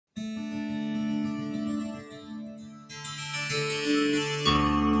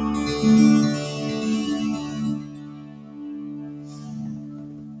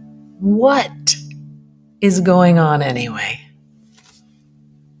What is going on anyway?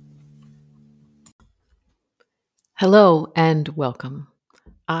 Hello and welcome.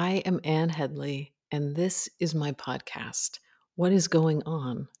 I am Anne Headley, and this is my podcast, What is Going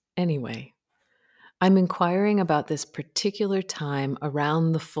On Anyway? I'm inquiring about this particular time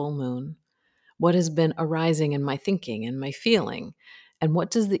around the full moon, what has been arising in my thinking and my feeling, and what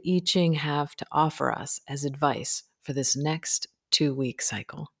does the I Ching have to offer us as advice for this next 2-week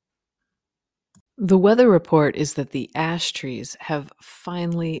cycle? The weather report is that the ash trees have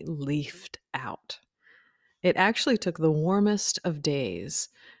finally leafed out. It actually took the warmest of days.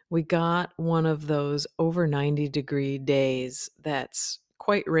 We got one of those over 90-degree days that's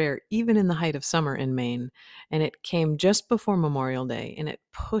quite rare, even in the height of summer in Maine. And it came just before Memorial Day, and it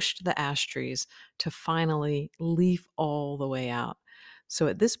pushed the ash trees to finally leaf all the way out. So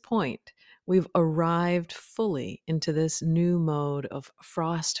at this point, we've arrived fully into this new mode of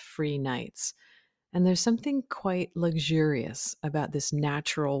frost-free nights. And there's something quite luxurious about this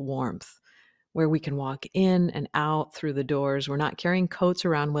natural warmth where we can walk in and out through the doors. We're not carrying coats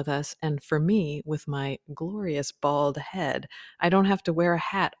around with us. And for me, with my glorious bald head, I don't have to wear a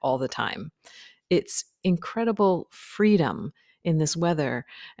hat all the time. It's incredible freedom in this weather.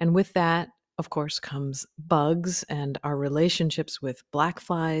 And with that, of course, comes bugs and our relationships with black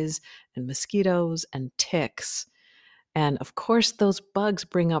flies and mosquitoes and ticks. And of course, those bugs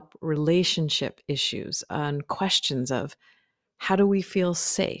bring up relationship issues and questions of how do we feel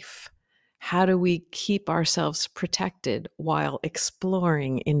safe? How do we keep ourselves protected while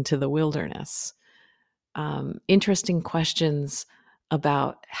exploring into the wilderness? Interesting questions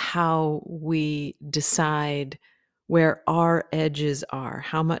about how we decide where our edges are,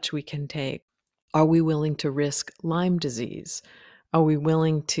 how much we can take. Are we willing to risk Lyme disease? Are we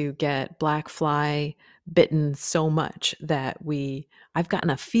willing to get black fly bitten so much that I've gotten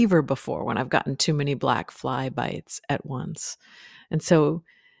a fever before when I've gotten too many black fly bites at once. And so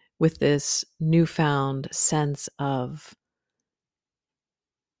with this newfound sense of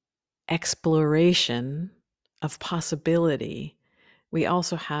exploration, of possibility, we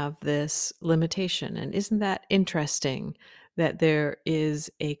also have this limitation. And isn't that interesting that there is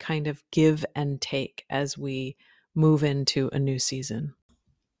a kind of give and take as we move into a new season?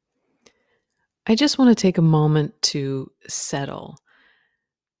 I just want to take a moment to settle.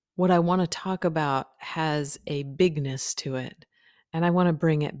 What I want to talk about has a bigness to it, and I want to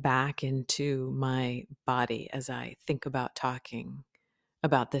bring it back into my body as I think about talking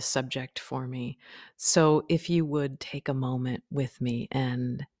about this subject for me. So if you would take a moment with me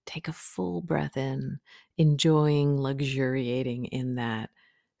and take a full breath in, enjoying, luxuriating in that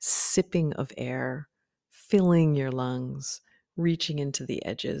sipping of air, filling your lungs, reaching into the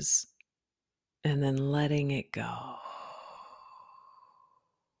edges, and then letting it go.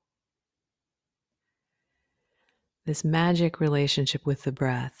 This magic relationship with the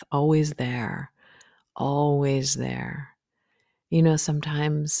breath, always there, always there. You know,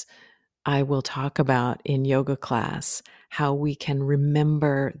 sometimes I will talk about in yoga class how we can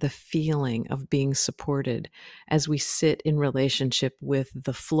remember the feeling of being supported as we sit in relationship with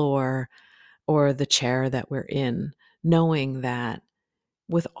the floor or the chair that we're in, knowing that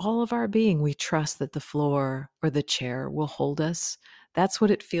with all of our being, we trust that the floor or the chair will hold us. That's what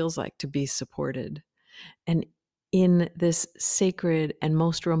it feels like to be supported. And in this sacred and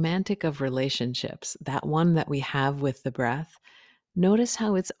most romantic of relationships, that one that we have with the breath, notice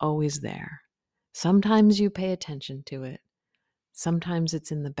how it's always there. Sometimes you pay attention to it. Sometimes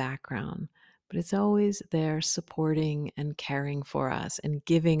it's in the background, but it's always there supporting and caring for us and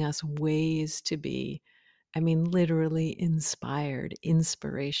giving us ways to be, literally inspired,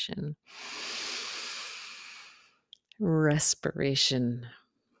 inspiration, respiration.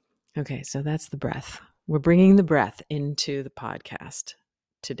 Okay, so that's the breath. We're bringing the breath into the podcast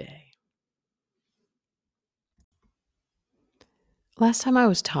today. Last time I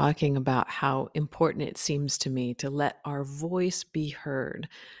was talking about how important it seems to me to let our voice be heard,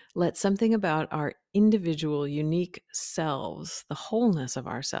 let something about our individual, unique selves, the wholeness of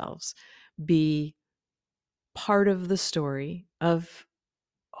ourselves, be part of the story of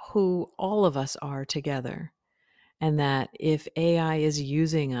who all of us are together. And that if AI is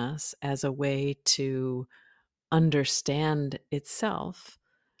using us as a way to understand itself,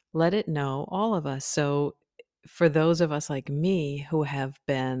 let it know all of us. So for those of us like me who have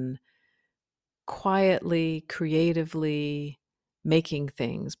been quietly, creatively making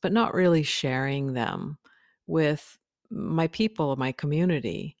things, but not really sharing them with my people, my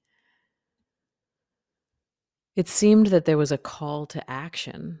community, it seemed that there was a call to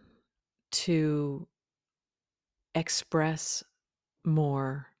action to express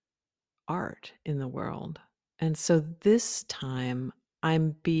more art in the world. And so this time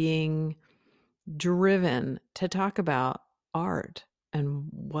I'm being driven to talk about art and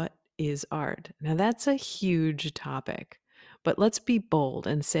what is art. Now, that's a huge topic, but let's be bold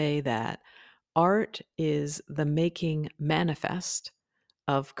and say that art is the making manifest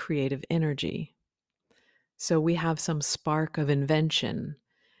of creative energy. So we have some spark of invention,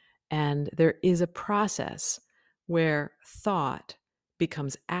 and there is a process where thought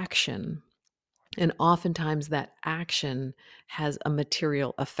becomes action. And oftentimes that action has a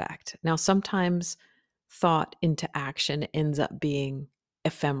material effect. Now, sometimes thought into action ends up being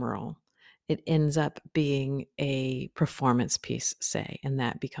ephemeral. It ends up being a performance piece, say, and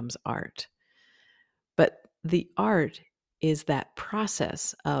that becomes art. But the art is that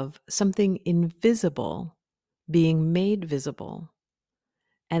process of something invisible being made visible,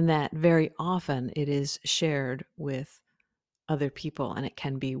 and that very often it is shared with other people and it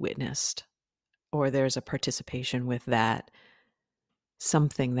can be witnessed, or there's a participation with that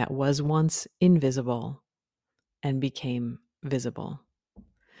something that was once invisible and became visible.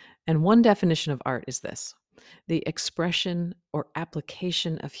 And one definition of art is this: the expression or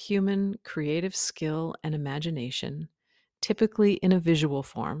application of human creative skill and imagination, typically in a visual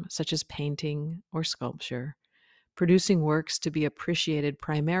form, such as painting or sculpture, producing works to be appreciated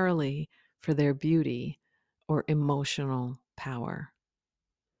primarily for their beauty or emotional power.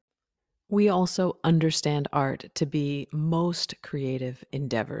 We also understand art to be most creative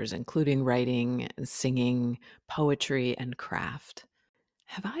endeavors, including writing, singing, poetry, and craft.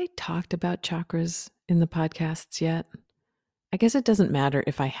 Have I talked about chakras in the podcasts yet? I guess it doesn't matter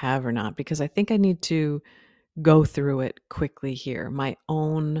if I have or not, because I think I need to go through it quickly here. My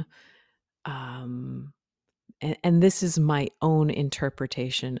own, and this is my own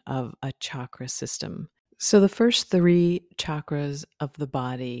interpretation of a chakra system. So the first three chakras of the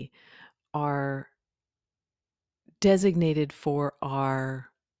body are designated for our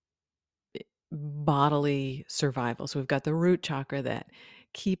bodily survival. So we've got the root chakra that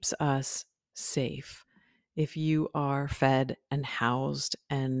keeps us safe. If you are fed and housed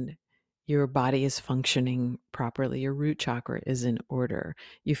and your body is functioning properly, your root chakra is in order.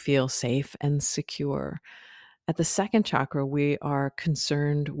 You feel safe and secure. At the second chakra, we are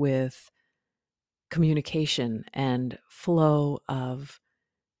concerned with communication and flow of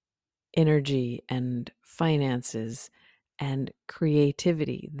energy and finances and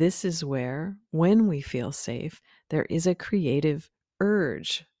creativity. This is where, when we feel safe, there is a creative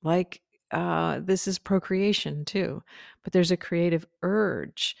urge. Like this is procreation too, but there's a creative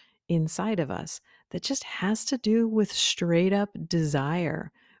urge inside of us that just has to do with straight up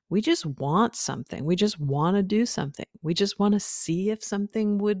desire. We just want something. We just want to do something. We just want to see if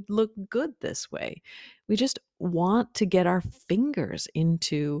something would look good this way. We just want to get our fingers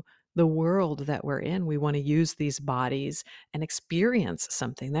into the world that we're in. We want to use these bodies and experience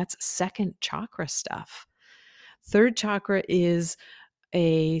something. That's second chakra stuff. Third chakra is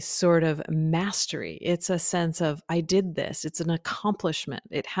a sort of mastery. It's a sense of, I did this. It's an accomplishment.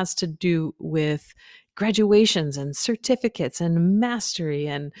 It has to do with graduations and certificates and mastery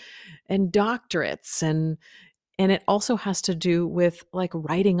and doctorates, and it also has to do with like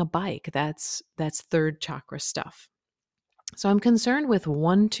riding a bike. That's third chakra stuff. So I'm concerned with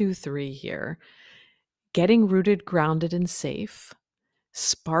 1, 2, 3 here: getting rooted, grounded, and safe,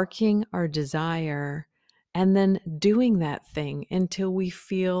 sparking our desire, and then doing that thing until we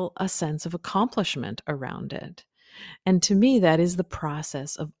feel a sense of accomplishment around it. And to me, that is the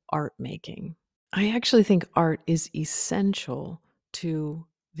process of art making. I actually think art is essential to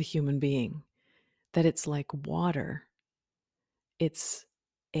the human being, that it's like water. It's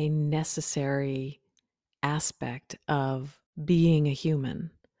a necessary aspect of being a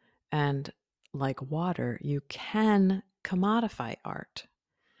human. And like water, you can commodify art,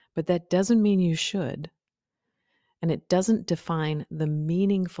 but that doesn't mean you should. And it doesn't define the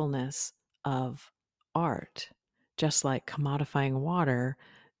meaningfulness of art, just like commodifying water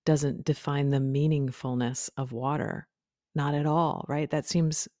doesn't define the meaningfulness of water. Not at all, right? That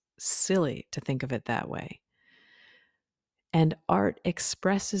seems silly to think of it that way. And art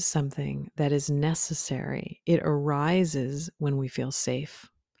expresses something that is necessary. It arises when we feel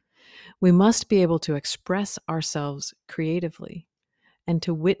safe. We must be able to express ourselves creatively and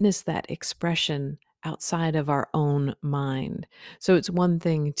to witness that expression outside of our own mind. So it's one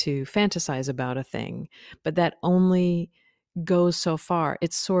thing to fantasize about a thing, but that only goes so far.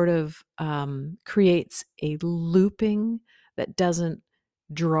 It sort of creates a looping that doesn't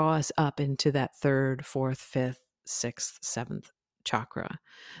draw us up into that third, fourth, fifth, sixth, seventh chakra.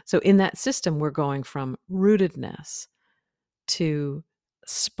 So in that system, we're going from rootedness to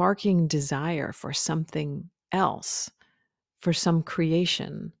sparking desire for something else, for some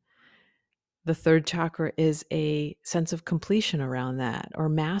creation. The third chakra is a sense of completion around that or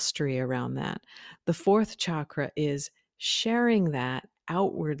mastery around that. The fourth chakra is sharing that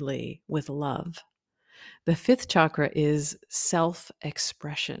outwardly with love. The fifth chakra is self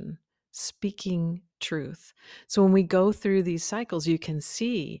expression, speaking truth. So when we go through these cycles, you can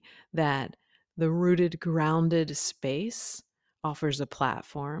see that the rooted, grounded space offers a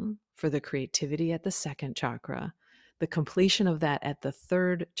platform for the creativity at the second chakra, the completion of that at the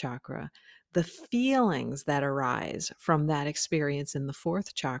third chakra, the feelings that arise from that experience in the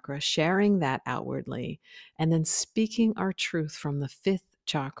fourth chakra, sharing that outwardly, and then speaking our truth from the fifth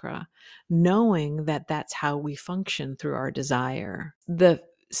chakra, knowing that that's how we function through our desire. The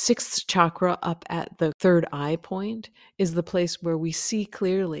sixth chakra up at the third eye point is the place where we see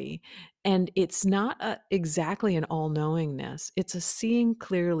clearly. And it's not exactly an all knowingness, it's a seeing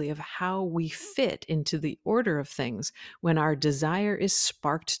clearly of how we fit into the order of things when our desire is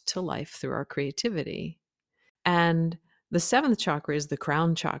sparked to life through our creativity. And the seventh chakra is the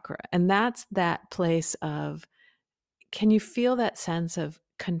crown chakra. And that's that place of, can you feel that sense of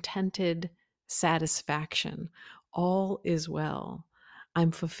contented satisfaction? All is well.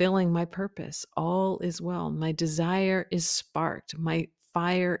 I'm fulfilling my purpose. All is well. My desire is sparked. My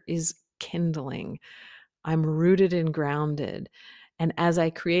fire is kindling. I'm rooted and grounded. And as I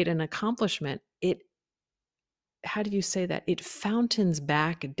create an accomplishment, how do you say that? It fountains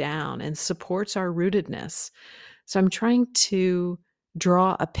back down and supports our rootedness. So I'm trying to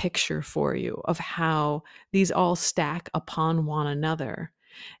draw a picture for you of how these all stack upon one another.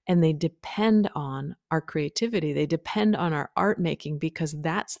 And they depend on our creativity. They depend on our art making, because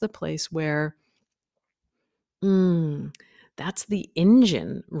that's the place where, that's the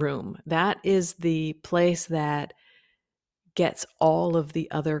engine room. That is the place that gets all of the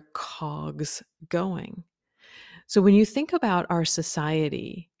other cogs going. So when you think about our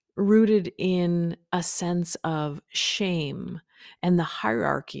society rooted in a sense of shame and the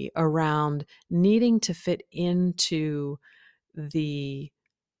hierarchy around needing to fit into the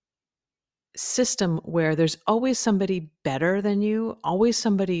system where there's always somebody better than you, always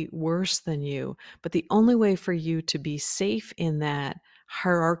somebody worse than you, but the only way for you to be safe in that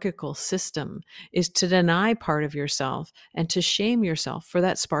hierarchical system is to deny part of yourself and to shame yourself for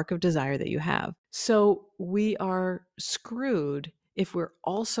that spark of desire that you have. So we are screwed if we're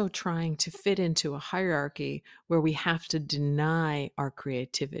also trying to fit into a hierarchy where we have to deny our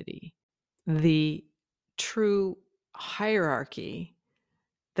creativity. The true hierarchy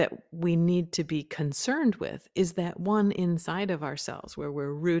that we need to be concerned with is that one inside of ourselves where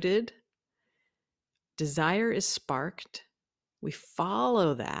we're rooted, desire is sparked, we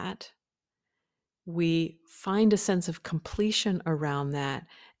follow that, we find a sense of completion around that,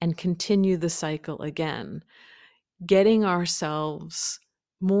 and continue the cycle again, getting ourselves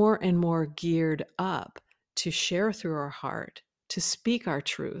more and more geared up to share through our heart, to speak our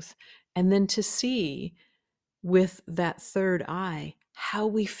truth, and then to see with that third eye how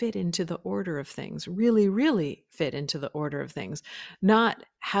we fit into the order of things, really, really fit into the order of things. Not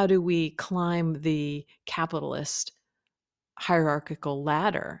how do we climb the capitalist hierarchical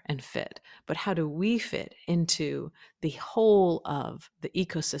ladder and fit, but how do we fit into the whole of the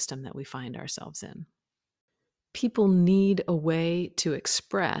ecosystem that we find ourselves in. People need a way to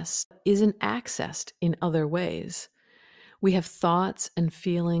express isn't accessed in other ways. We have thoughts and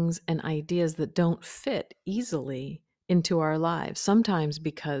feelings and ideas that don't fit easily into our lives, sometimes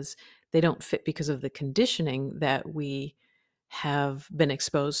because they don't fit because of the conditioning that we have been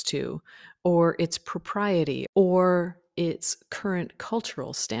exposed to, or its propriety, or its current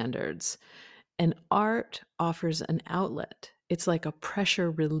cultural standards. And art offers an outlet. It's like a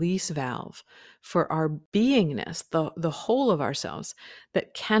pressure release valve for our beingness, the whole of ourselves,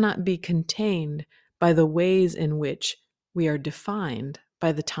 that cannot be contained by the ways in which we are defined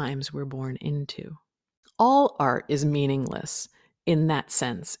by the times we're born into. All art is meaningless in that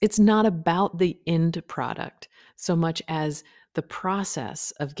sense. It's not about the end product so much as the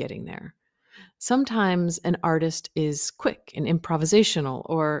process of getting there. Sometimes an artist is quick and improvisational,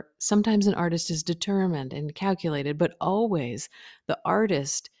 or sometimes an artist is determined and calculated, but always the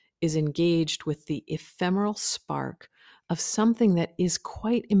artist is engaged with the ephemeral spark of something that is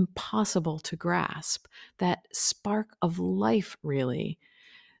quite impossible to grasp, that spark of life, really.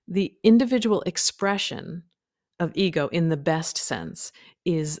 The individual expression of ego, in the best sense,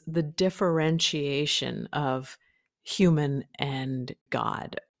 is the differentiation of human and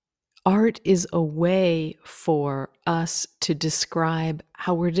God. Art is a way for us to describe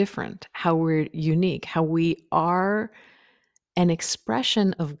how we're different, how we're unique, how we are an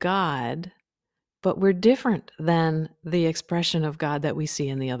expression of God, but we're different than the expression of God that we see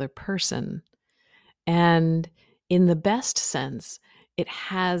in the other person. And in the best sense, it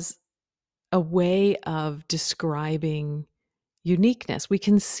has a way of describing uniqueness. We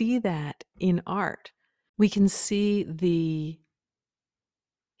can see that in art. We can see the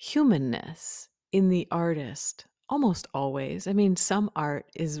humanness in the artist almost always. I mean, some art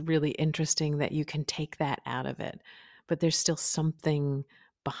is really interesting that you can take that out of it, but there's still something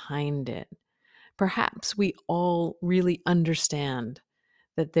behind it. Perhaps we all really understand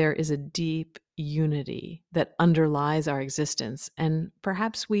that there is a deep unity that underlies our existence, and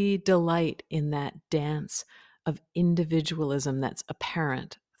perhaps we delight in that dance of individualism that's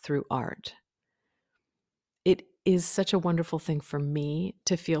apparent through art. It is such a wonderful thing for me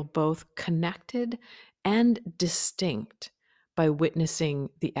to feel both connected and distinct by witnessing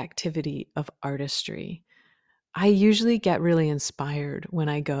the activity of artistry. I usually get really inspired when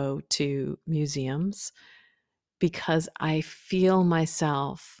I go to museums because I feel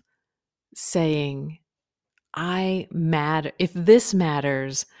myself saying, I matter. If this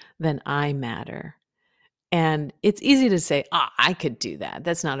matters, then I matter. And it's easy to say, I could do that.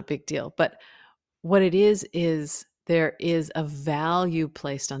 That's not a big deal. But what it is there is a value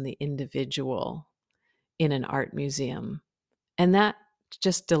placed on the individual in an art museum. And that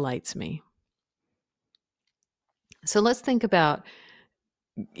just delights me. So let's think about,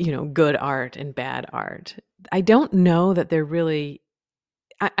 good art and bad art. I don't know that they're really,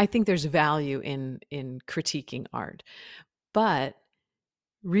 I think there's value in critiquing art, but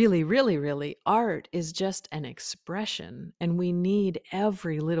really, really, really, art is just an expression, and we need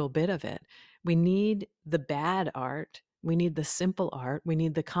every little bit of it. We need the bad art. We need the simple art. We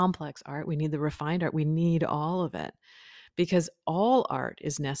need the complex art. We need the refined art. We need all of it because all art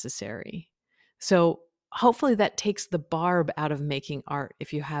is necessary. So hopefully that takes the barb out of making art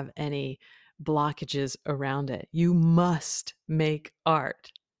if you have any blockages around it. You must make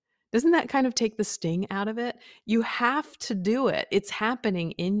art. Doesn't that kind of take the sting out of it? You have to do it. It's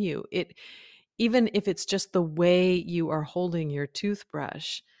happening in you. Even if it's just the way you are holding your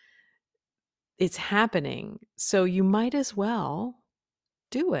toothbrush, it's happening. So you might as well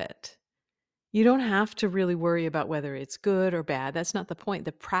do it. You don't have to really worry about whether it's good or bad. That's not the point.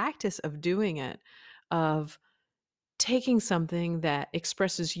 The practice of doing it, of taking something that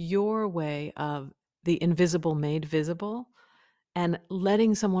expresses your way of the invisible made visible, and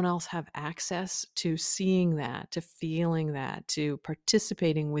letting someone else have access to seeing that, to feeling that, to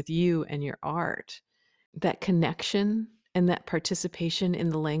participating with you and your art. That connection and that participation in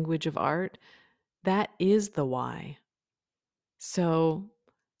the language of art, that is the why. So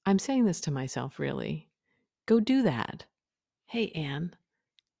I'm saying this to myself, really. Go do that. Hey, Anne,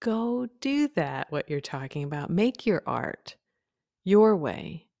 go do that, what you're talking about. Make your art your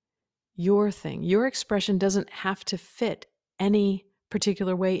way, your thing. Your expression doesn't have to fit any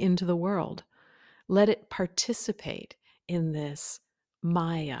particular way into the world. Let it participate in this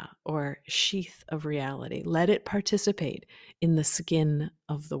Maya or sheath of reality. Let it participate in the skin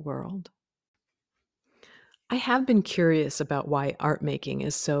of the world. I have been curious about why art making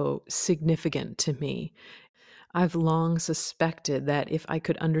is so significant to me. I've long suspected that if I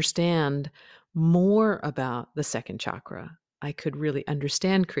could understand more about the second chakra, I could really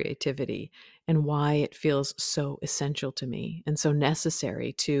understand creativity and why it feels so essential to me and so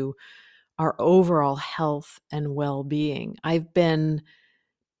necessary to our overall health and well being. I've been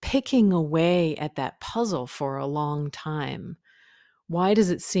picking away at that puzzle for a long time. Why does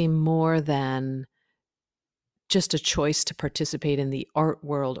it seem more than just a choice to participate in the art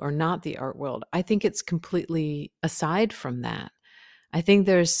world or not the art world? I think it's completely aside from that. I think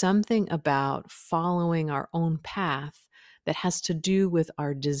there's something about following our own path that has to do with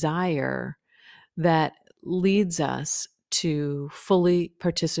our desire that leads us to fully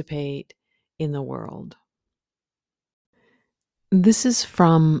participate in the world. This is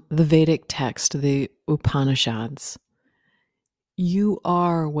from the Vedic text, the Upanishads. You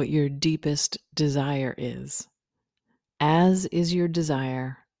are what your deepest desire is. As is your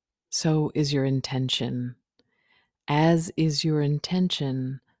desire, so is your intention. As is your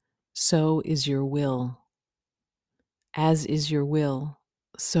intention, so is your will. As is your will,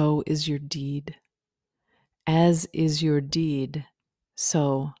 so is your deed. As is your deed,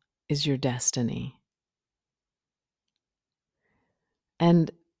 so is your destiny.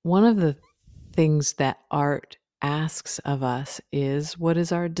 And one of the things that art asks of us is, what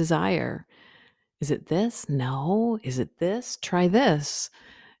is our desire? Is it this? No. Is it this? Try this.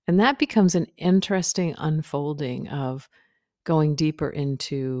 And that becomes an interesting unfolding of going deeper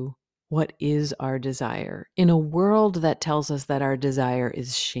into what is our desire in a world that tells us that our desire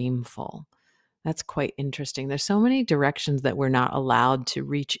is shameful. That's quite interesting. There's so many directions that we're not allowed to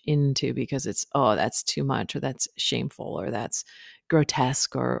reach into because it's, oh, that's too much, or that's shameful, or that's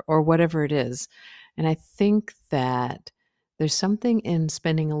grotesque, or whatever it is. And I think that there's something in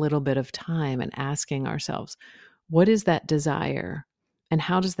spending a little bit of time and asking ourselves, what is that desire? And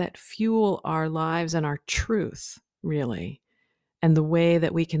how does that fuel our lives and our truth, really? And the way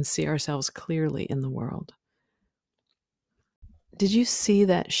that we can see ourselves clearly in the world. Did you see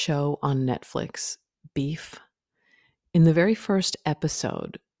that show on Netflix, Beef? In the very first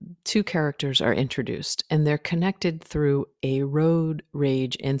episode, two characters are introduced and they're connected through a road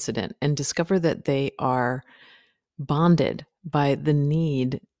rage incident and discover that they are bonded by the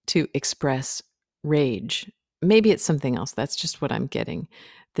need to express rage. Maybe it's something else. That's just what I'm getting.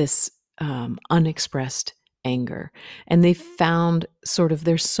 This unexpressed anger. And they found sort of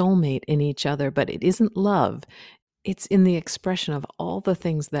their soulmate in each other, but it isn't love. It's in the expression of all the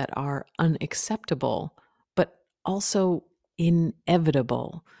things that are unacceptable, but also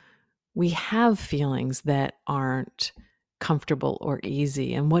inevitable. We have feelings that aren't comfortable or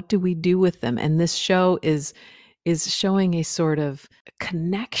easy, and what do we do with them? And this show is showing a sort of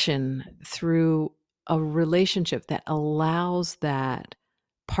connection through a relationship that allows that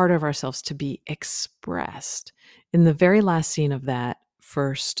part of ourselves to be expressed. In the very last scene of that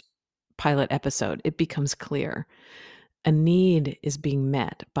first pilot episode, it becomes clear a need is being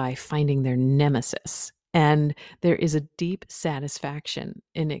met by finding their nemesis. And there is a deep satisfaction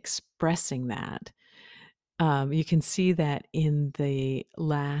in expressing that. You can see that in the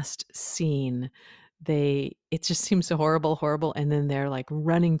last scene. It just seems so horrible, and then they're like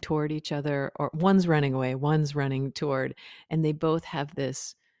running toward each other, or one's running away, one's running toward, and they both have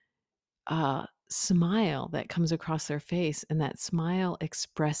this smile that comes across their face, and that smile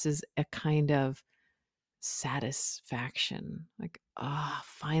expresses a kind of satisfaction, like,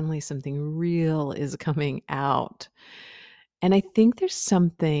 finally something real is coming out. And I think there's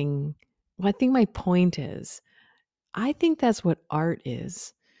something, well, I think my point is, I think that's what art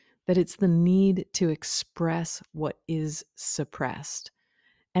is, that it's the need to express what is suppressed.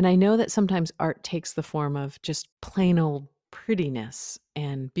 And I know that sometimes art takes the form of just plain old prettiness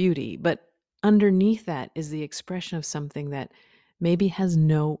and beauty, but underneath that is the expression of something that maybe has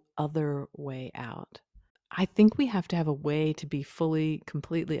no other way out. I think we have to have a way to be fully,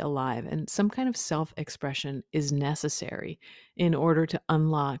 completely alive, and some kind of self expression is necessary in order to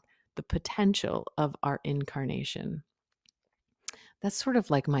unlock the potential of our incarnation. That's sort of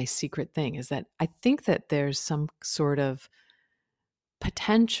like my secret thing, is that I think that there's some sort of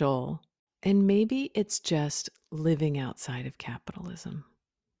potential, and maybe it's just living outside of capitalism.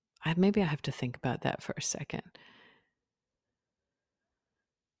 Maybe I have to think about that for a second.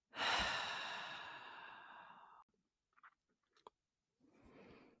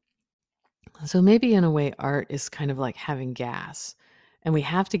 So maybe in a way, art is kind of like having gas, and we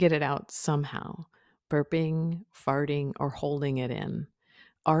have to get it out somehow, burping, farting, or holding it in.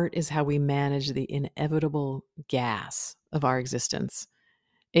 Art is how we manage the inevitable gas of our existence.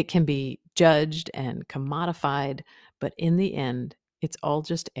 It can be judged and commodified, but in the end, it's all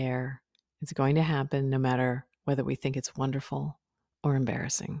just air. It's going to happen no matter whether we think it's wonderful or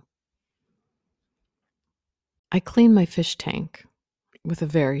embarrassing. I clean my fish tank with a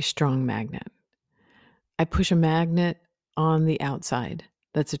very strong magnet. I push a magnet on the outside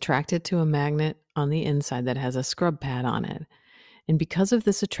that's attracted to a magnet on the inside that has a scrub pad on it. And because of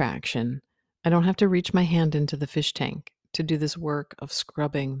this attraction, I don't have to reach my hand into the fish tank to do this work of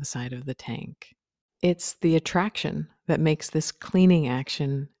scrubbing the side of the tank. It's the attraction that makes this cleaning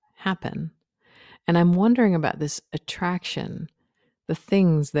action happen. And I'm wondering about this attraction, the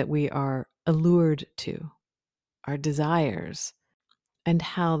things that we are allured to, our desires, and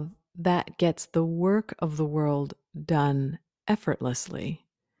how that gets the work of the world done effortlessly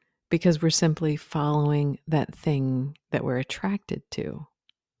because we're simply following that thing that we're attracted to.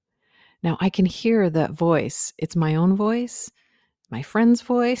 Now, I can hear that voice. It's my own voice, my friend's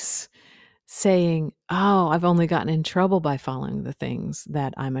voice, saying, oh, I've only gotten in trouble by following the things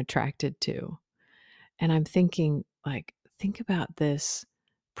that I'm attracted to. And I'm thinking, like, think about this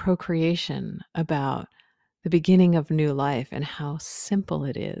procreation, about the beginning of new life, and how simple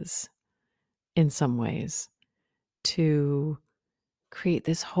it is in some ways to create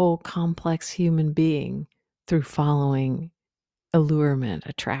this whole complex human being through following allurement,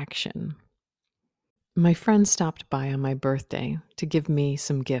 attraction. My friend stopped by on my birthday to give me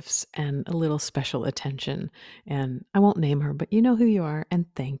some gifts and a little special attention. And I won't name her, but you know who you are, and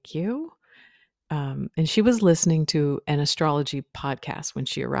thank you. and she was listening to an astrology podcast when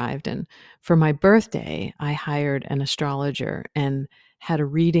she arrived. And for my birthday, I hired an astrologer and had a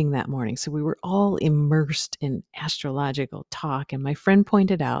reading that morning. So we were all immersed in astrological talk. And my friend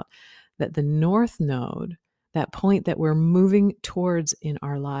pointed out that the North Node, that point that we're moving towards in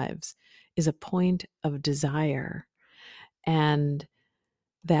our lives, is a point of desire, and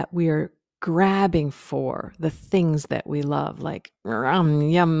that we are grabbing for the things that we love, like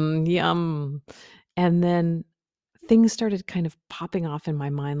yum, yum. And then things started kind of popping off in my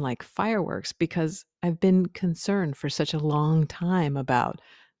mind like fireworks, because I've been concerned for such a long time about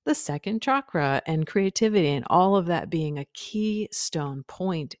the second chakra and creativity and all of that being a keystone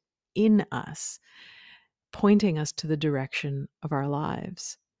point in us, pointing us to the direction of our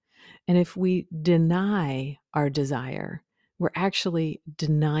lives. And if we deny our desire, we're actually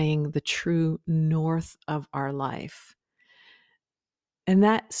denying the true north of our life. And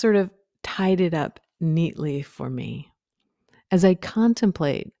that sort of tied it up neatly for me. As I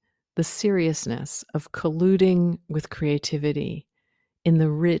contemplate the seriousness of colluding with creativity in the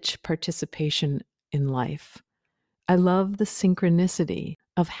rich participation in life, I love the synchronicity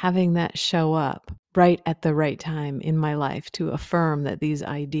of having that show up right at the right time in my life to affirm that these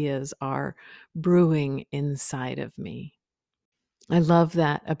ideas are brewing inside of me. I love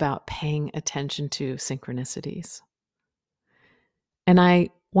that about paying attention to synchronicities. And I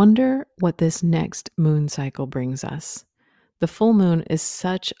wonder what this next moon cycle brings us. The full moon is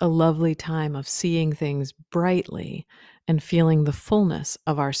such a lovely time of seeing things brightly and feeling the fullness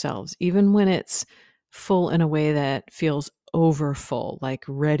of ourselves, even when it's full in a way that feels over full, like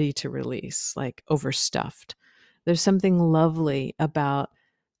ready to release, like overstuffed. There's something lovely about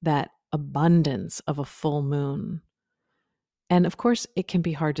that abundance of a full moon. And of course, it can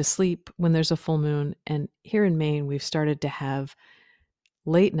be hard to sleep when there's a full moon. And here in Maine, we've started to have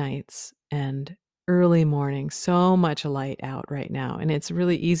late nights and early mornings, so much light out right now. And it's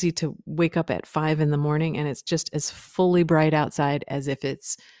really easy to wake up at 5 in the morning and it's just as fully bright outside as if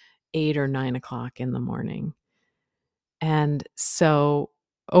it's 8 or 9 o'clock in the morning. And so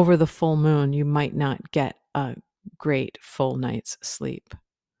over the full moon, you might not get a great full night's sleep.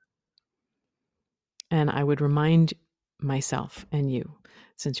 And I would remind myself and you,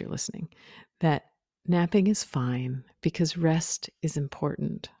 since you're listening, that napping is fine because rest is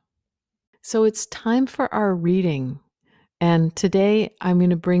important. So it's time for our reading. And today I'm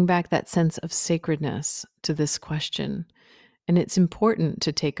going to bring back that sense of sacredness to this question. And it's important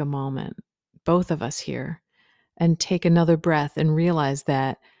to take a moment, both of us here, and take another breath and realize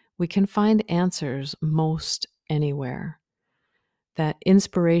that we can find answers most anywhere, that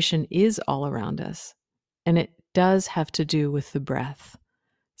inspiration is all around us. And it does have to do with the breath.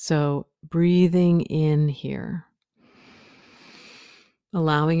 So breathing in here,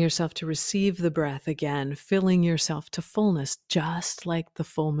 allowing yourself to receive the breath again, filling yourself to fullness, just like the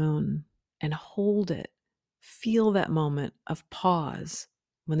full moon, and hold it. Feel that moment of pause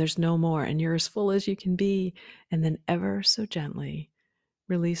when there's no more and you're as full as you can be. And then ever so gently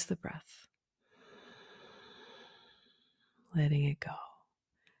release the breath, letting it go,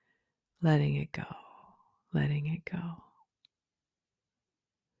 letting it go, letting it go.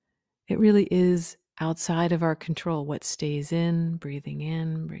 It really is outside of our control what stays in, breathing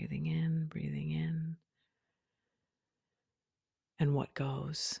in, breathing in, breathing in, and what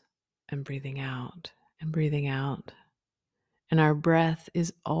goes, and breathing out and breathing out. And our breath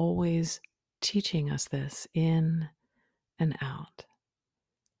is always teaching us this, in and out,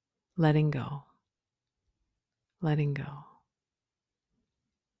 letting go, letting go.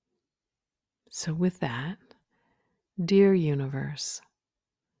 So, with that, dear universe,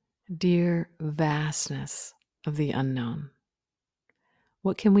 dear vastness of the unknown,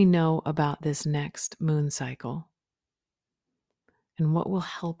 what can we know about this next moon cycle? And what will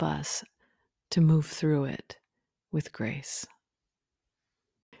help us to move through it with grace?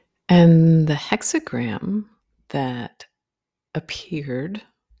 And the hexagram that appeared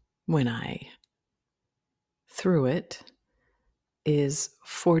when I threw it is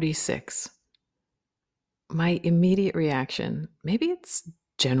 46. My immediate reaction, maybe it's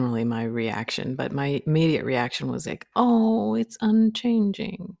generally my reaction, but my immediate reaction was like, oh, it's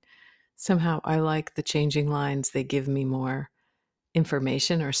unchanging. Somehow I like the changing lines. They give me more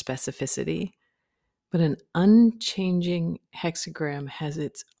information or specificity. But an unchanging hexagram has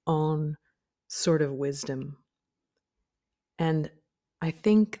its own sort of wisdom. And I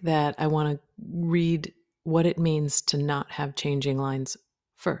think that I want to read what it means to not have changing lines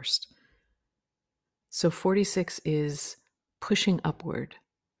first. So 46 is pushing upward,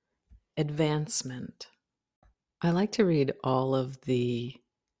 advancement. I like to read all of the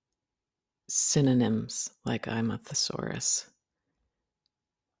synonyms like I'm a thesaurus.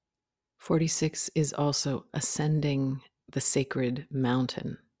 46 is also ascending the sacred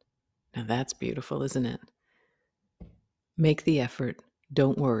mountain. Now that's beautiful, isn't it? Make the effort,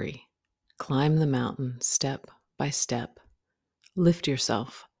 don't worry. Climb the mountain step by step. Lift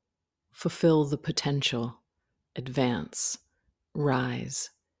yourself, fulfill the potential, advance,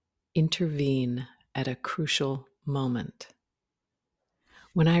 rise, intervene at a crucial moment.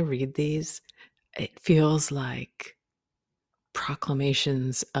 When I read these, it feels like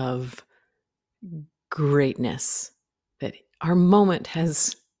proclamations of greatness, that our moment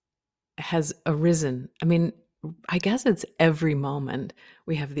has arisen. I mean, I guess it's every moment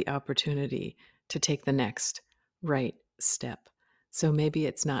we have the opportunity to take the next right step. So maybe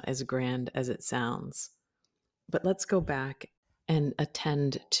it's not as grand as it sounds. But let's go back and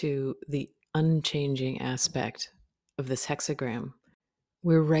attend to the unchanging aspect of this hexagram.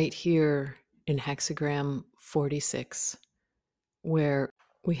 We're right here in hexagram 46, where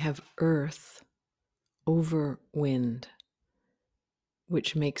we have earth over wind,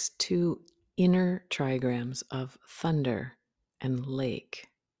 which makes two inner trigrams of thunder and lake.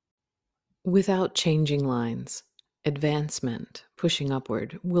 Without changing lines, advancement, pushing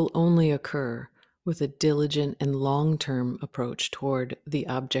upward, will only occur with a diligent and long-term approach toward the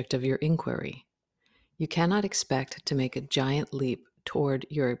object of your inquiry. You cannot expect to make a giant leap toward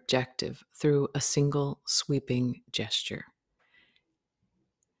your objective through a single sweeping gesture.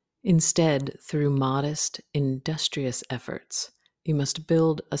 Instead, through modest, industrious efforts, you must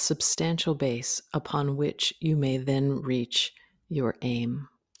build a substantial base upon which you may then reach your aim.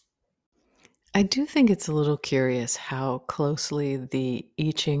 I do think it's a little curious how closely the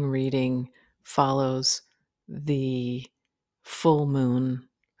I Ching reading follows the full moon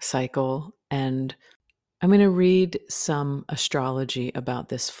cycle, and I'm going to read some astrology about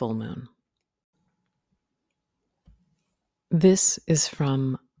this full moon. This is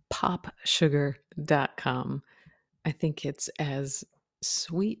from popsugar.com. I think it's as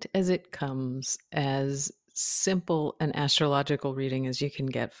sweet as it comes, as simple an astrological reading as you can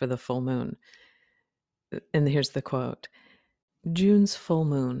get for the full moon. And here's the quote: June's full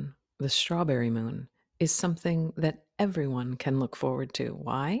moon, the strawberry moon, is something that everyone can look forward to.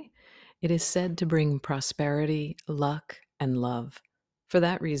 Why? It is said to bring prosperity, luck, and love. For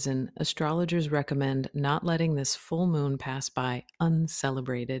that reason, astrologers recommend not letting this full moon pass by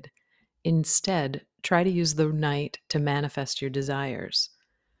uncelebrated. Instead, try to use the night to manifest your desires.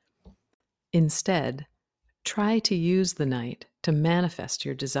 Instead, try to use the night to manifest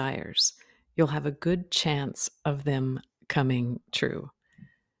your desires. You'll have a good chance of them coming true.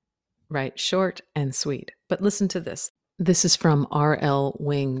 Right? Short and sweet. But listen to this. This is from R.L.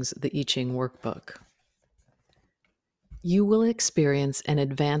 Wing's The I Ching Workbook. You will experience an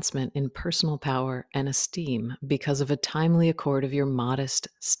advancement in personal power and esteem because of a timely accord of your modest,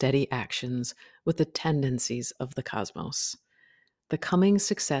 steady actions with the tendencies of the cosmos. The coming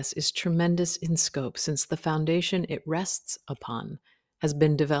success is tremendous in scope since the foundation it rests upon has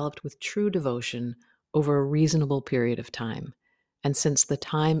been developed with true devotion over a reasonable period of time, and since the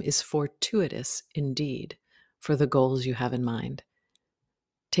time is fortuitous indeed for the goals you have in mind.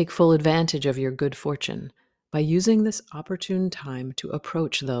 Take full advantage of your good fortune by using this opportune time to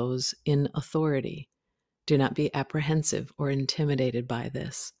approach those in authority. Do not be apprehensive or intimidated by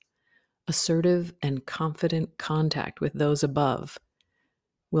this. Assertive and confident contact with those above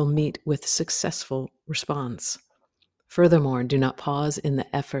will meet with successful response. Furthermore, do not pause in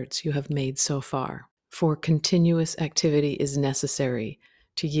the efforts you have made so far, for continuous activity is necessary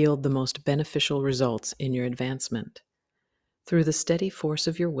to yield the most beneficial results in your advancement. Through the steady force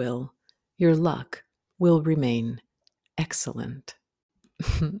of your will, your luck will remain excellent.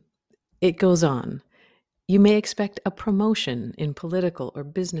 It goes on. You may expect a promotion in political or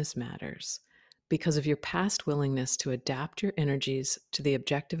business matters. Because of your past willingness to adapt your energies to the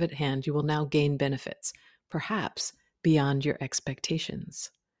objective at hand, you will now gain benefits, perhaps beyond your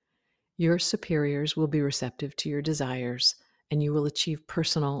expectations. Your superiors will be receptive to your desires, and you will achieve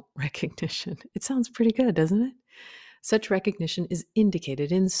personal recognition. It sounds pretty good, doesn't it? Such recognition is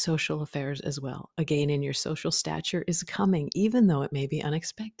indicated in social affairs as well. A gain in your social stature is coming, even though it may be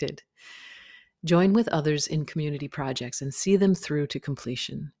unexpected. Join with others in community projects and see them through to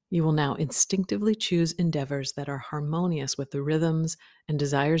completion. You will now instinctively choose endeavors that are harmonious with the rhythms and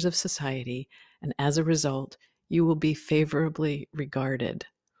desires of society, and as a result, you will be favorably regarded.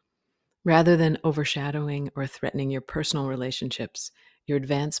 Rather than overshadowing or threatening your personal relationships, your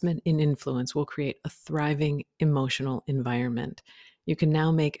advancement in influence will create a thriving emotional environment. You can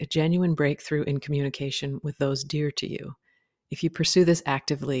now make a genuine breakthrough in communication with those dear to you. If you pursue this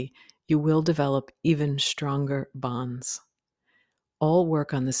actively, you will develop even stronger bonds. All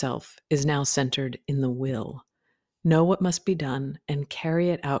work on the self is now centered in the will. Know what must be done and carry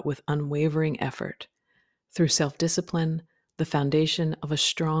it out with unwavering effort. Through self-discipline, the foundation of a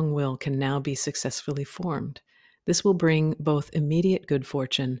strong will can now be successfully formed. This will bring both immediate good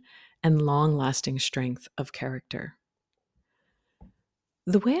fortune and long-lasting strength of character.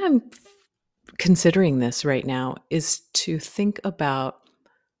 The way I'm considering this right now is to think about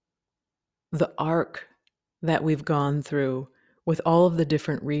the arc that we've gone through with all of the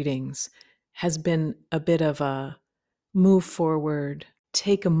different readings has been a bit of a move forward,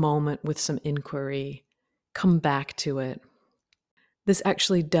 take a moment with some inquiry, come back to it. This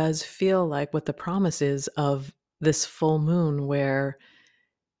actually does feel like what the promise is of this full moon, where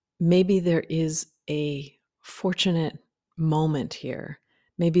maybe there is a fortunate moment here.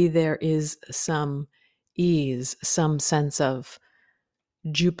 Maybe there is some ease, some sense of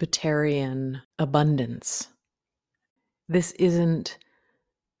Jupiterian abundance. This isn't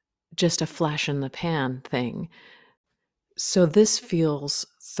just a flash in the pan thing. So this feels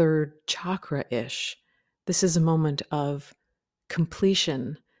third chakra-ish. This is a moment of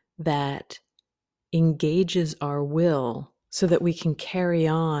completion that engages our will so that we can carry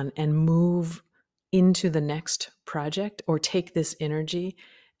on and move into the next project, or take this energy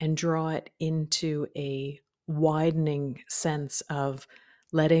and draw it into a widening sense of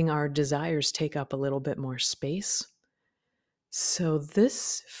letting our desires take up a little bit more space. So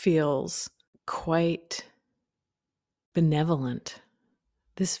this feels quite benevolent.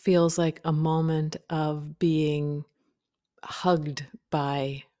 This feels like a moment of being hugged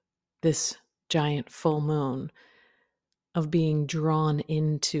by this giant full moon, of being drawn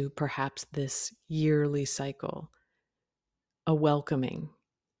into perhaps this yearly cycle, a welcoming,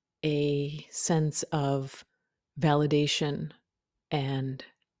 a sense of validation and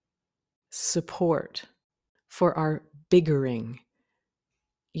support for our biggering.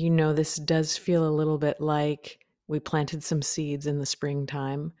 You know, this does feel a little bit like we planted some seeds in the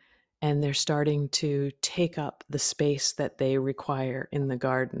springtime and they're starting to take up the space that they require in the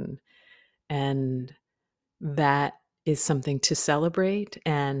garden. And that is something to celebrate,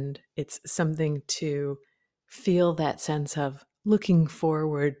 and it's something to feel that sense of looking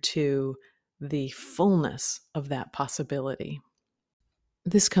forward to the fullness of that possibility.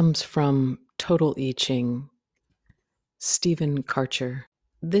 This comes from Total I Ching, Stephen Karcher.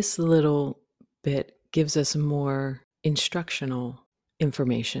 This little bit gives us more instructional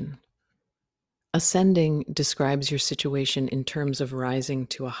information. Ascending describes your situation in terms of rising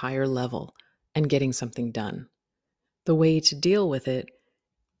to a higher level and getting something done. The way to deal with it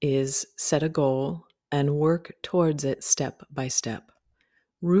is set a goal and work towards it step by step.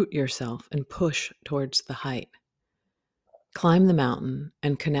 Root yourself and push towards the height. Climb the mountain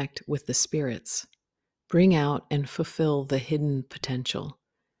and connect with the spirits. Bring out and fulfill the hidden potential.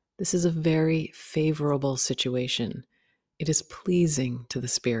 This is a very favorable situation. It is pleasing to the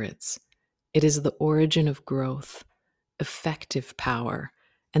spirits. It is the origin of growth, effective power,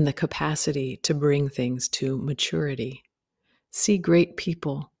 and the capacity to bring things to maturity. See great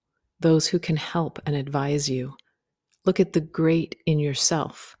people, those who can help and advise you. Look at the great in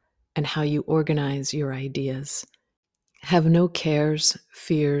yourself and how you organize your ideas. Have no cares,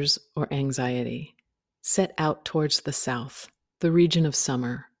 fears, or anxiety. Set out towards the south, the region of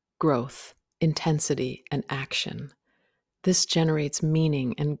summer, growth, intensity, and action. This generates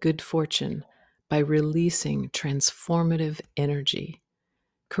meaning and good fortune by releasing transformative energy.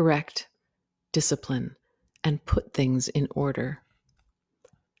 Correct, discipline, and put things in order.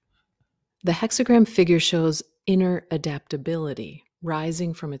 The hexagram figure shows inner adaptability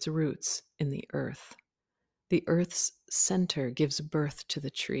rising from its roots in the earth. The earth's center gives birth to the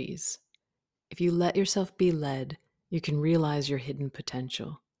trees. If you let yourself be led, you can realize your hidden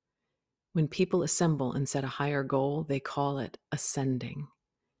potential. When people assemble and set a higher goal, they call it ascending.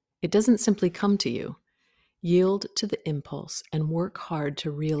 It doesn't simply come to you. Yield to the impulse and work hard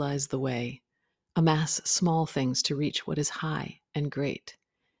to realize the way. Amass small things to reach what is high and great.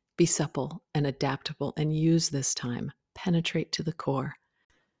 Be supple and adaptable and use this time. Penetrate to the core.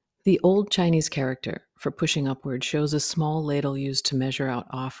 The old Chinese character for pushing upward shows a small ladle used to measure out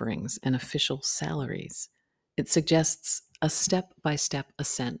offerings and official salaries. It suggests a step-by-step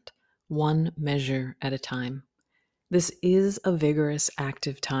ascent, one measure at a time. This is a vigorous,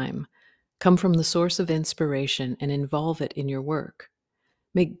 active time. Come from the source of inspiration and involve it in your work.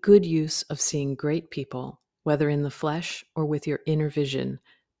 Make good use of seeing great people, whether in the flesh or with your inner vision,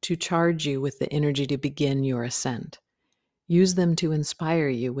 to charge you with the energy to begin your ascent. Use them to inspire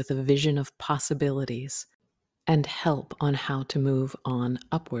you with a vision of possibilities and help on how to move on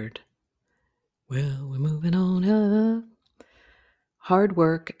upward. Well, we're moving on up. Hard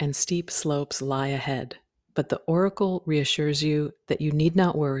work and steep slopes lie ahead, but the oracle reassures you that you need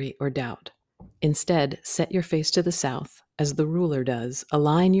not worry or doubt. Instead, set your face to the south, as the ruler does.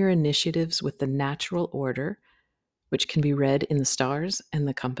 Align your initiatives with the natural order, which can be read in the stars and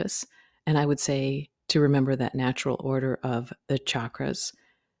the compass. And I would say to remember that natural order of the chakras: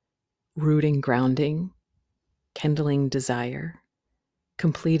 rooting, grounding, kindling desire,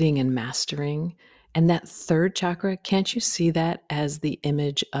 completing and mastering. And that third chakra, can't you see that as the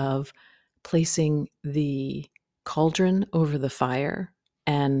image of placing the cauldron over the fire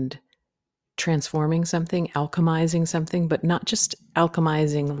and transforming something, alchemizing something, but not just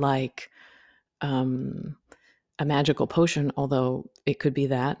alchemizing like a magical potion, although it could be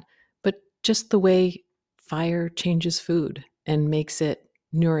that, but just the way fire changes food and makes it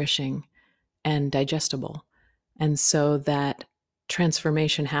nourishing and digestible. And so that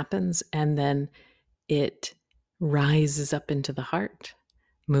transformation happens, and then it rises up into the heart,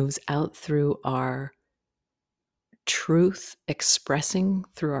 moves out through our truth, expressing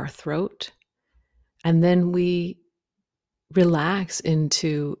through our throat. And then we relax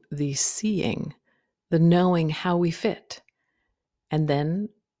into the seeing, the knowing how we fit. And then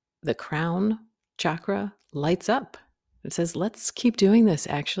the crown chakra lights up. It says, let's keep doing this.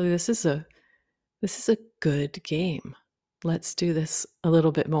 Actually, this is a good game. Let's do this a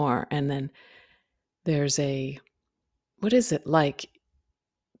little bit more. And then there's what is it like?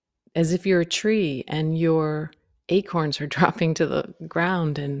 As if you're a tree and your acorns are dropping to the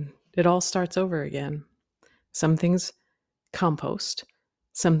ground and it all starts over again. Some things compost,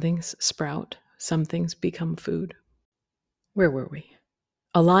 some things sprout, some things become food. Where were we?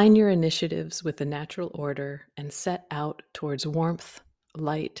 Align your initiatives with the natural order and set out towards warmth,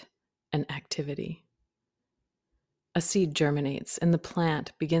 light, and activity. A seed germinates and the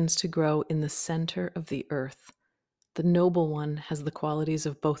plant begins to grow in the center of the earth. The noble one has the qualities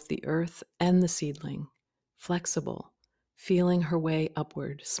of both the earth and the seedling, flexible, feeling her way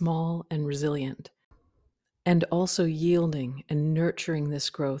upward, small and resilient, and also yielding and nurturing this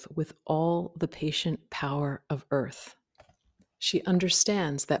growth with all the patient power of earth. She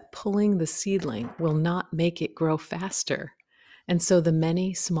understands that pulling the seedling will not make it grow faster, and so the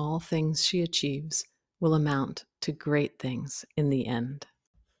many small things she achieves will amount to great things in the end.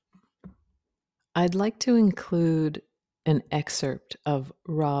 I'd like to include an excerpt of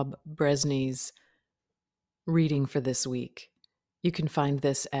Rob Bresney's reading for this week. You can find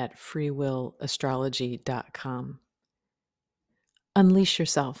this at freewillastrology.com. Unleash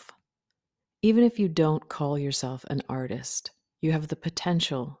yourself. Even if you don't call yourself an artist, you have the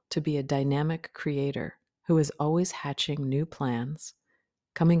potential to be a dynamic creator who is always hatching new plans,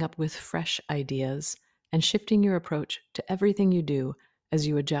 coming up with fresh ideas, and shifting your approach to everything you do as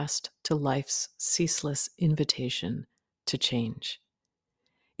you adjust to life's ceaseless invitation to change.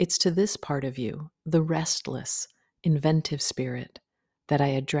 It's to this part of you, the restless, inventive spirit, that I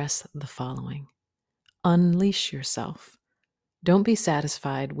address the following. Unleash yourself. Don't be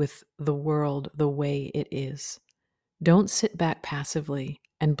satisfied with the world the way it is. Don't sit back passively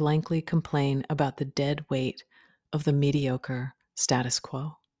and blankly complain about the dead weight of the mediocre status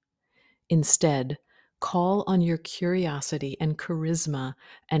quo. Instead, call on your curiosity and charisma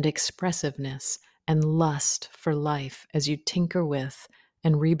and expressiveness and lust for life as you tinker with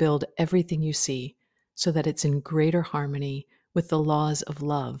and rebuild everything you see so that it's in greater harmony with the laws of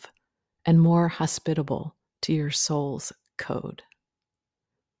love and more hospitable to your soul's code.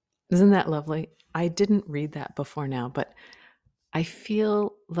 Isn't that lovely? I didn't read that before now, but I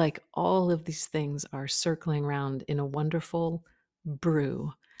feel like all of these things are circling around in a wonderful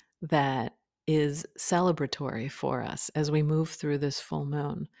brew that is celebratory for us as we move through this full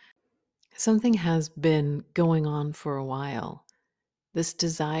moon. Something has been going on for a while. This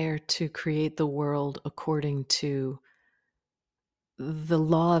desire to create the world according to the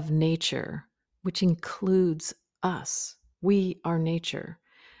law of nature, which includes us. We are nature.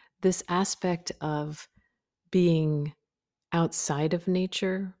 This aspect of being outside of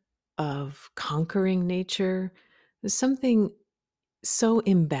nature, of conquering nature, there's something so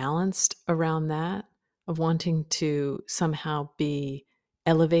imbalanced around that, of wanting to somehow be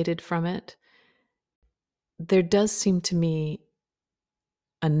elevated from it. There does seem to me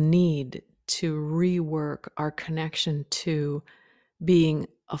a need to rework our connection to being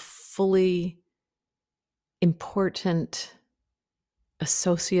a fully important,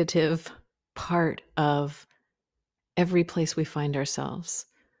 associative part of every place we find ourselves.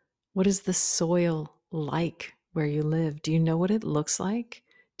 What is the soil like where you live? Do you know what it looks like?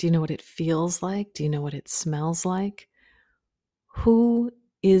 Do you know what it feels like? Do you know what it smells like? Who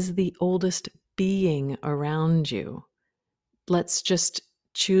is the oldest being around you. Let's just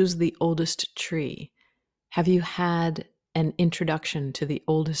choose the oldest tree. Have you had an introduction to the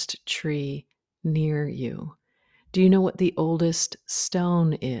oldest tree near you? Do you know what the oldest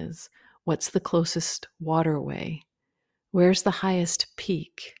stone is? What's the closest waterway? Where's the highest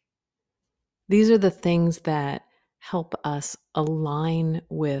peak? These are the things that help us align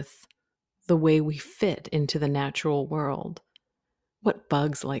with the way we fit into the natural world. What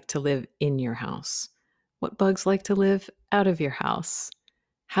bugs like to live in your house? What bugs like to live out of your house?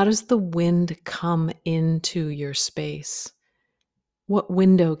 How does the wind come into your space? What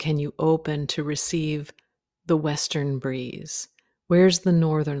window can you open to receive the western breeze? Where's the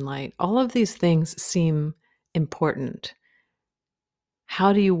northern light? All of these things seem important.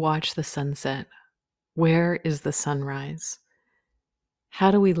 How do you watch the sunset? Where is the sunrise?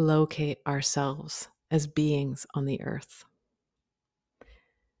 How do we locate ourselves as beings on the earth?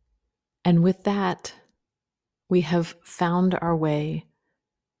 And with that, we have found our way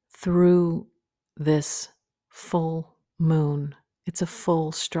through this full moon. It's a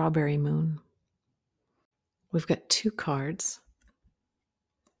full strawberry moon. We've got two cards: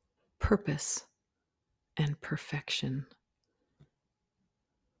 purpose and perfection.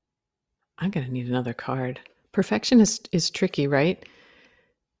 I'm going to need another card. Perfection is tricky, right?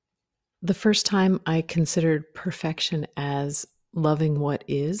 The first time I considered perfection as loving what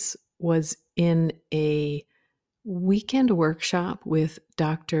is was in a weekend workshop with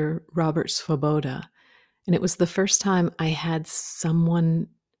Dr. Robert Svoboda. And it was the first time I had someone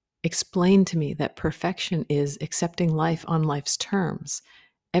explain to me that perfection is accepting life on life's terms.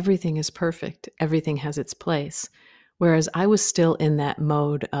 Everything is perfect, everything has its place. Whereas I was still in that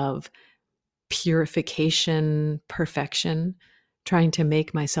mode of purification, perfection, trying to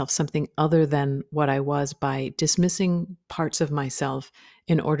make myself something other than what I was by dismissing parts of myself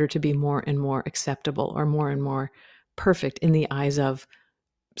in order to be more and more acceptable or more and more perfect in the eyes of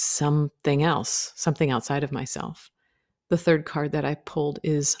something else, something outside of myself. The third card that I pulled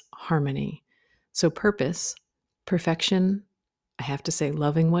is harmony. So purpose, perfection, I have to say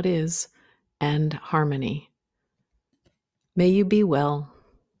loving what is, and harmony. May you be well.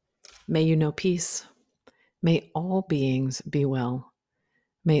 May you know peace. May all beings be well.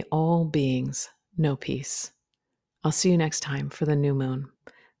 May all beings know peace. I'll see you next time for the new moon.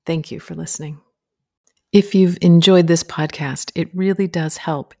 Thank you for listening. If you've enjoyed this podcast, it really does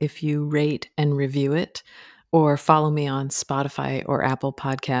help if you rate and review it, or follow me on Spotify or Apple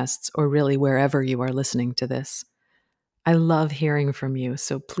Podcasts, or really wherever you are listening to this. I love hearing from you,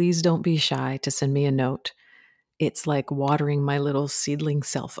 so please don't be shy to send me a note. It's like watering my little seedling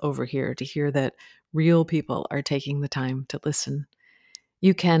self over here to hear that real people are taking the time to listen.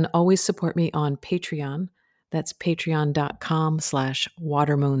 You can always support me on Patreon. That's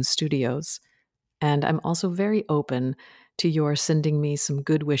patreon.com/watermoonstudios. And I'm also very open to your sending me some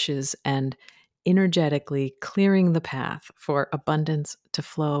good wishes and energetically clearing the path for abundance to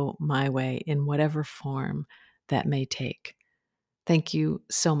flow my way in whatever form that may take. Thank you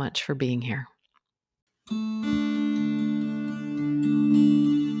so much for being here.